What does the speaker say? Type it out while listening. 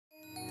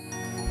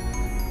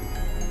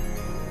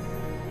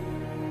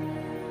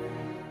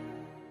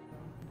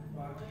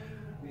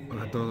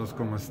todos,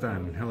 ¿cómo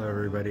están? Hello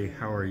everybody,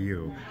 how are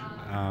you?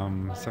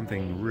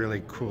 Something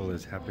really cool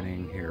is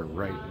happening here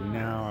right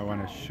now. I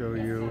want to show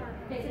you.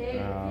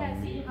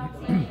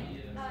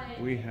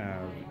 We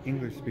have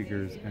English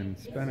speakers and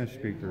Spanish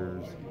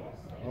speakers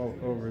all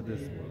over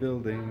this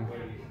building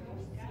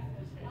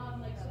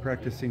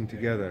practicing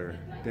together.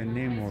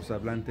 Tenemos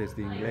hablantes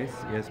de inglés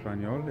y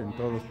español en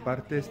todas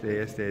partes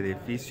de este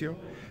edificio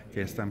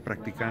que están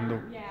practicando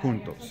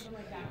juntos.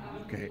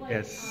 Que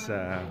es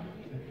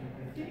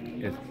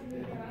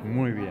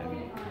muy bien,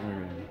 muy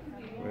bien.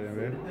 ¿Pueden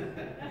ver?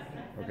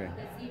 Ok.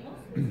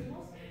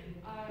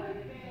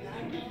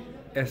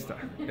 Esta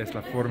es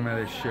la forma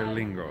de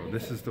ShareLingo.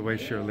 This is the way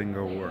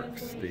ShareLingo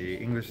works. The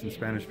English and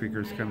Spanish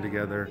speakers come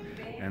together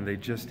and they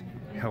just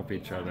help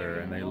each other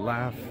and they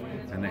laugh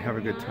and they have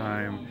a good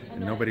time and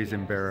nobody's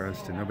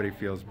embarrassed and nobody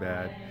feels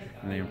bad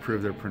and they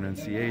improve their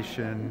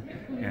pronunciation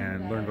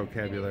and learn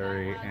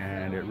vocabulary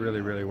and it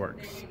really, really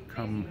works.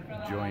 Come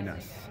join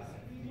us.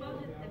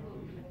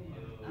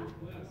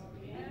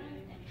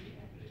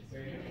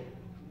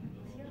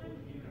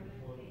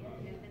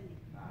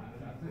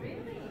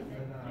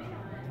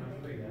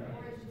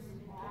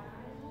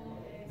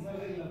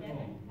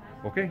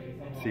 Okay,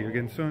 see you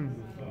again soon.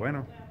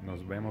 Bueno, nos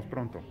vemos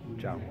pronto.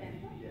 Ciao.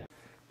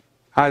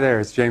 Hi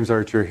there, it's James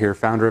Archer here,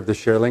 founder of the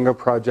ShareLingo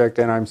Project,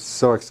 and I'm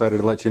so excited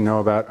to let you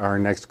know about our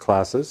next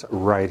classes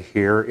right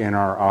here in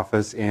our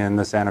office in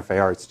the Santa Fe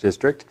Arts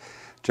District,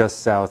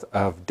 just south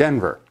of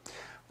Denver.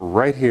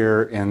 Right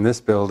here in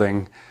this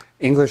building,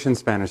 English and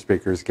Spanish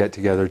speakers get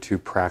together to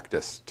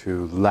practice,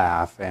 to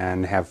laugh,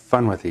 and have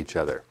fun with each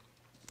other.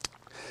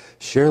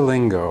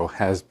 ShareLingo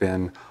has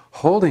been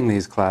holding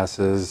these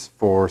classes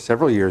for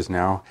several years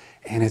now,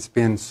 and it's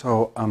been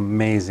so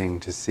amazing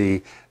to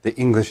see the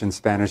English and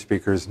Spanish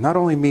speakers not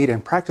only meet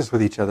and practice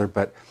with each other,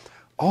 but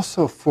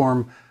also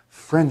form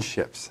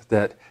friendships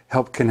that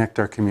help connect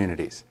our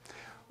communities.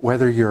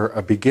 Whether you're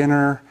a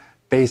beginner,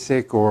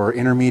 basic, or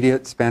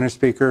intermediate Spanish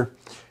speaker,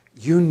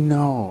 you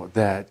know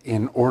that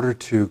in order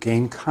to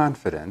gain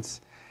confidence,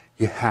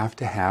 you have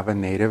to have a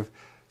native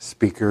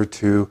speaker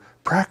to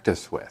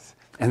practice with.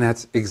 And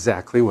that's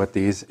exactly what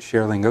these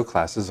ShareLingo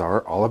classes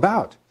are all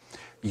about.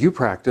 You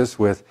practice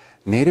with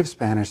native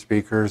Spanish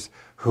speakers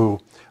who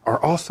are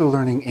also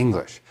learning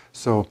English.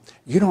 So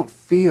you don't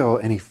feel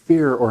any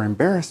fear or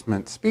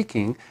embarrassment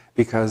speaking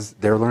because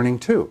they're learning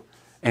too.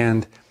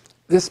 And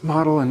this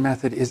model and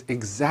method is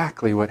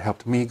exactly what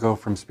helped me go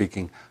from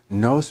speaking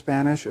no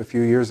Spanish a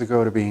few years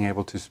ago to being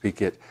able to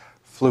speak it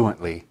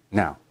fluently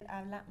now.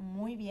 Habla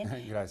muy bien.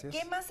 Gracias.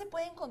 ¿Qué más se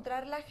puede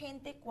encontrar la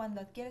gente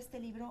cuando adquiere este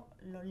libro,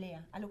 lo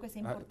lea? Algo que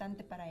sea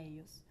importante para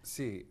ellos.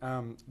 Sí,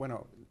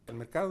 bueno, el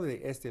mercado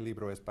de este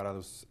libro es para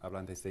los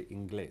hablantes de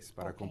inglés,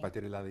 para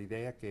compartir la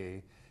idea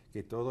que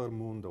todo el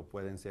mundo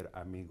pueden ser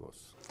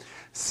amigos.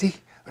 Sí,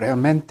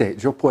 realmente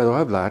yo puedo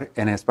hablar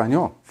en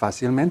español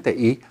fácilmente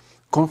y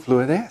con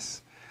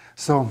fluidez.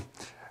 So,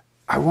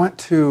 I want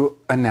to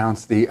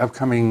announce the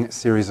upcoming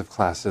series of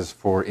classes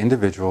for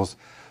individuals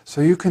so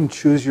you can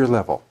choose your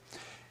level.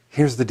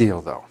 Here's the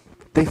deal, though.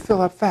 They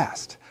fill up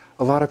fast.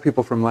 A lot of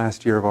people from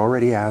last year have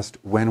already asked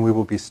when we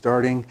will be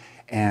starting,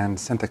 and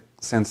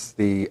since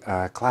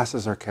the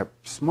classes are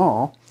kept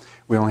small,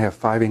 we only have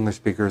 5 English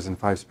speakers and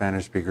 5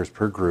 Spanish speakers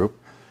per group,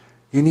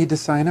 you need to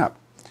sign up.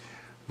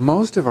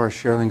 Most of our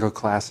ShareLingo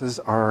classes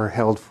are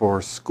held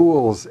for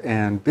schools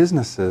and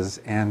businesses,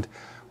 and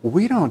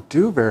we don't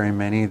do very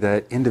many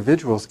that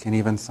individuals can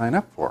even sign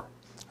up for.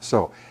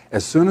 So,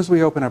 as soon as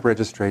we open up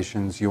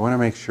registrations, you want to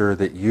make sure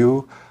that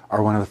you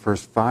are one of the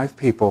first 5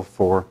 people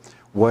for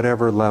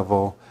whatever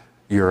level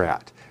you're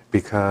at.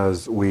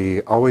 Because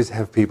we always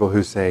have people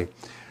who say,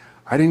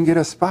 I didn't get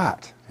a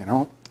spot, you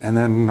know, and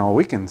then all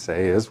we can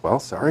say is, well,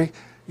 sorry,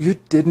 you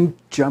didn't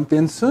jump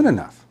in soon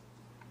enough.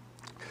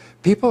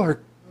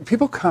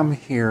 People come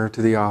here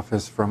to the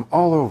office from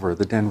all over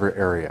the Denver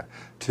area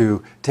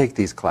to take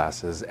these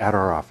classes at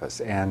our office,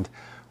 and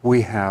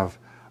we have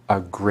a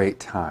great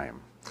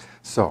time.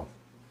 So,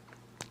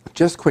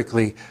 just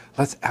quickly,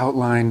 let's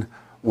outline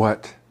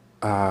what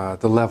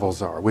the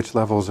levels are, which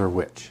levels are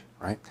which,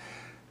 right?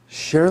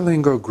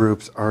 ShareLingo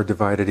groups are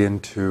divided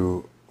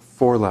into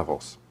 4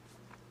 levels.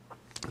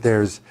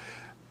 There's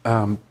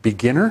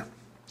beginner,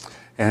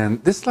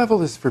 and this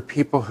level is for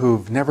people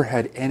who've never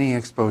had any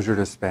exposure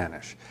to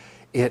Spanish.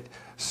 It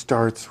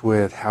starts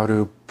with how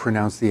to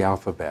pronounce the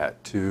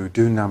alphabet, to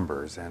do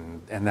numbers,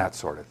 and that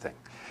sort of thing.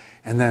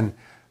 And then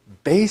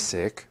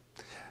basic,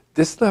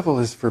 this level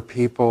is for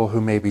people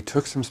who maybe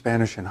took some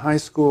Spanish in high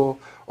school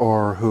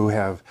or who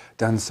have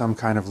done some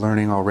kind of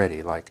learning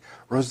already, like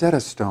Rosetta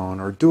Stone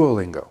or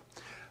Duolingo.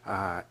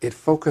 It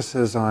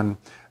focuses on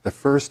the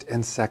first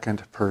and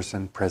second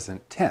person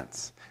present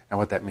tense. Now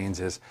what that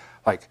means is,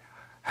 like,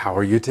 how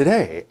are you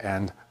today?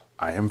 And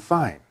I am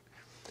fine.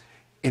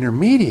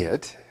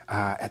 Intermediate,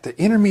 at the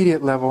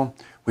intermediate level,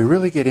 we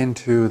really get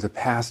into the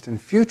past and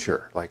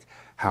future, like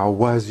how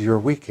was your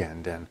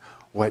weekend and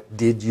what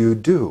did you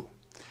do?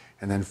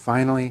 And then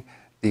finally,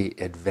 the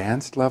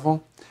advanced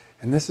level,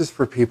 and this is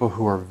for people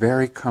who are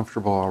very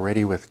comfortable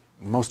already with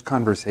most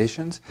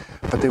conversations,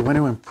 but they want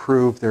to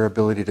improve their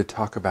ability to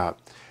talk about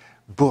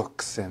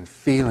books and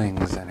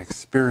feelings and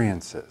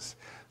experiences.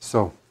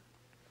 So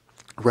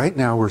right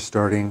now we're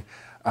starting,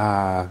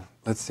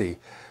 let's see,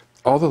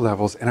 all the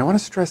levels, and I want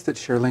to stress that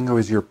ShareLingo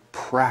is your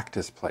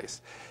practice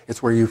place.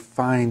 It's where you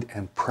find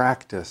and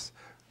practice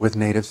with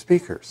native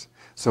speakers.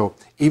 So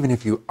even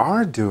if you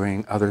are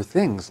doing other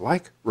things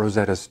like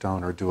Rosetta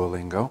Stone or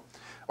Duolingo,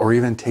 or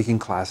even taking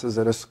classes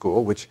at a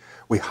school, which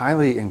we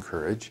highly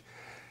encourage,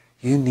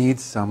 you need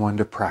someone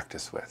to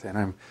practice with. And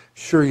I'm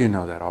sure you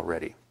know that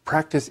already.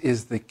 Practice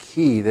is the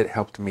key that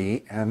helped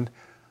me and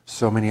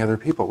so many other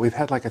people. We've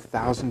had like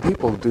 1,000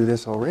 people do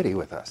this already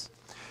with us.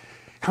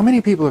 How many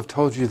people have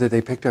told you that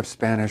they picked up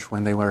Spanish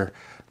when they were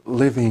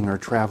living or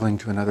traveling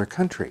to another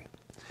country?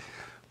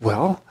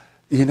 Well,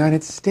 the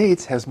United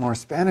States has more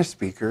Spanish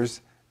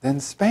speakers than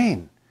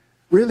Spain.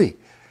 Really.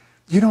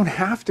 You don't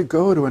have to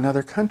go to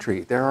another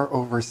country. There are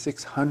over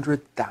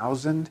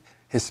 600,000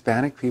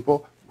 Hispanic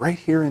people right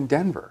here in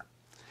Denver.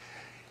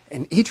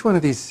 And each one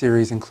of these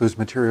series includes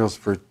materials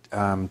for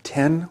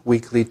 10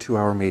 weekly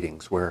 2-hour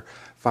meetings where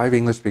 5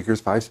 English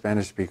speakers, 5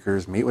 Spanish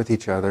speakers meet with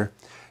each other.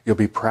 You'll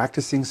be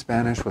practicing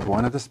Spanish with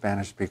one of the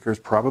Spanish speakers,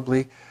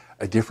 probably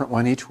a different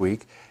one each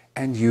week,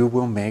 and you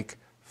will make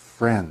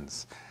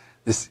friends.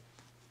 This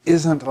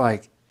isn't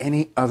like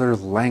any other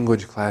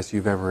language class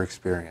you've ever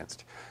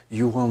experienced.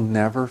 You will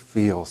never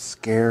feel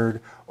scared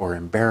or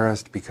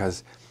embarrassed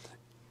because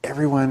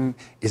everyone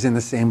is in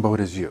the same boat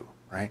as you,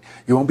 right?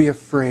 You won't be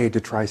afraid to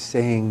try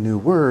saying new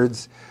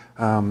words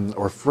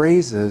or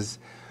phrases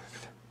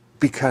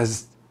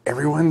because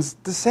everyone's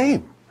the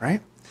same,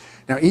 right?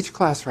 Now, each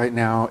class right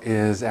now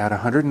is at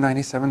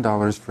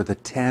 $197 for the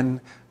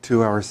 10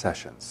 2-hour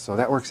sessions. So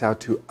that works out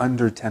to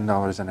under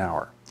 $10 an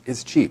hour.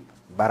 It's cheap,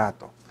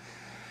 barato.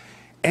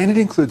 And it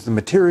includes the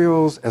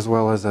materials as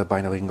well as a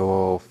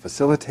bilingual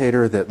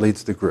facilitator that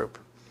leads the group.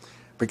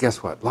 But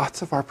guess what?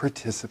 Lots of our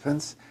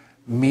participants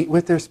meet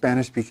with their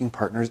Spanish-speaking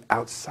partners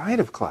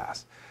outside of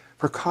class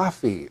for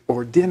coffee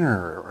or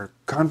dinner or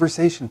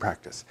conversation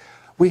practice.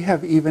 We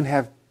have even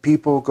had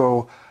people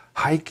go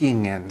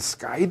hiking and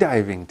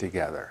skydiving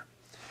together.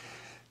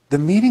 The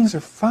meetings are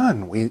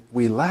fun.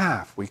 We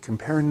laugh, we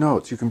compare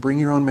notes. You can bring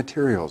your own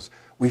materials.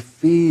 We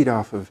feed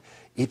off of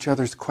each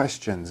other's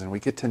questions and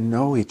we get to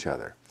know each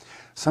other.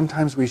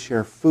 Sometimes we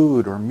share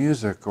food or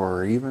music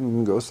or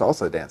even go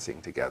salsa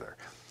dancing together,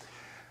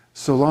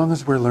 so long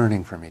as we're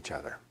learning from each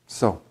other.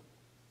 So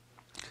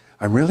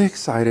I'm really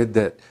excited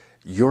that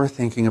you're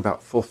thinking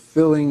about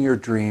fulfilling your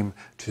dream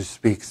to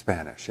speak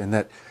Spanish and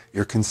that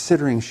you're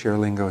considering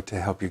ShareLingo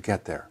to help you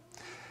get there.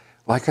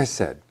 Like I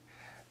said,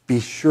 be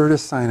sure to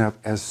sign up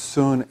as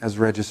soon as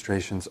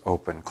registrations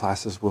open.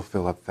 Classes will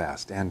fill up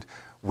fast, and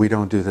we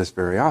don't do this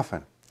very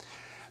often.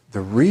 The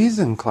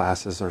reason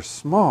classes are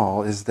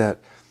small is that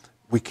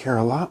we care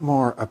a lot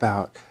more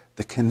about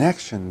the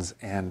connections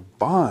and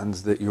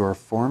bonds that you are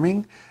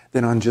forming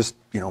than on just,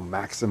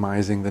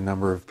 maximizing the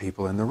number of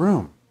people in the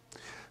room.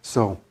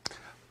 So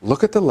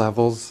look at the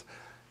levels,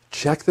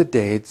 check the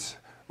dates,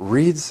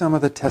 read some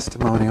of the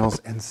testimonials,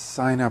 and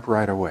sign up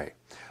right away.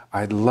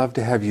 I'd love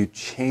to have you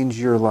change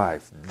your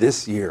life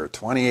this year,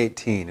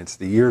 2018. It's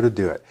the year to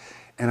do it.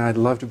 And I'd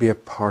love to be a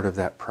part of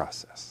that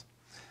process.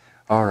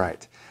 All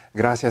right.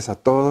 Gracias a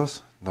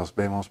todos. Nos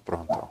vemos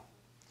pronto.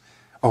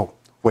 Oh,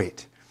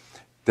 wait.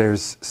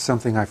 There's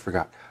something I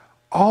forgot.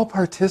 All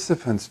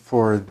participants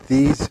for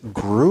these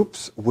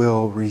groups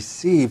will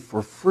receive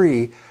for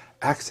free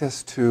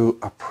access to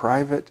a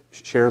private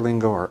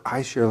ShareLingo or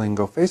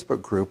iShareLingo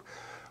Facebook group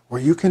where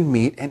you can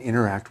meet and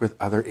interact with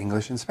other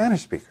English and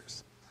Spanish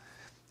speakers.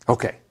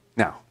 Okay,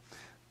 now,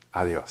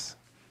 adios.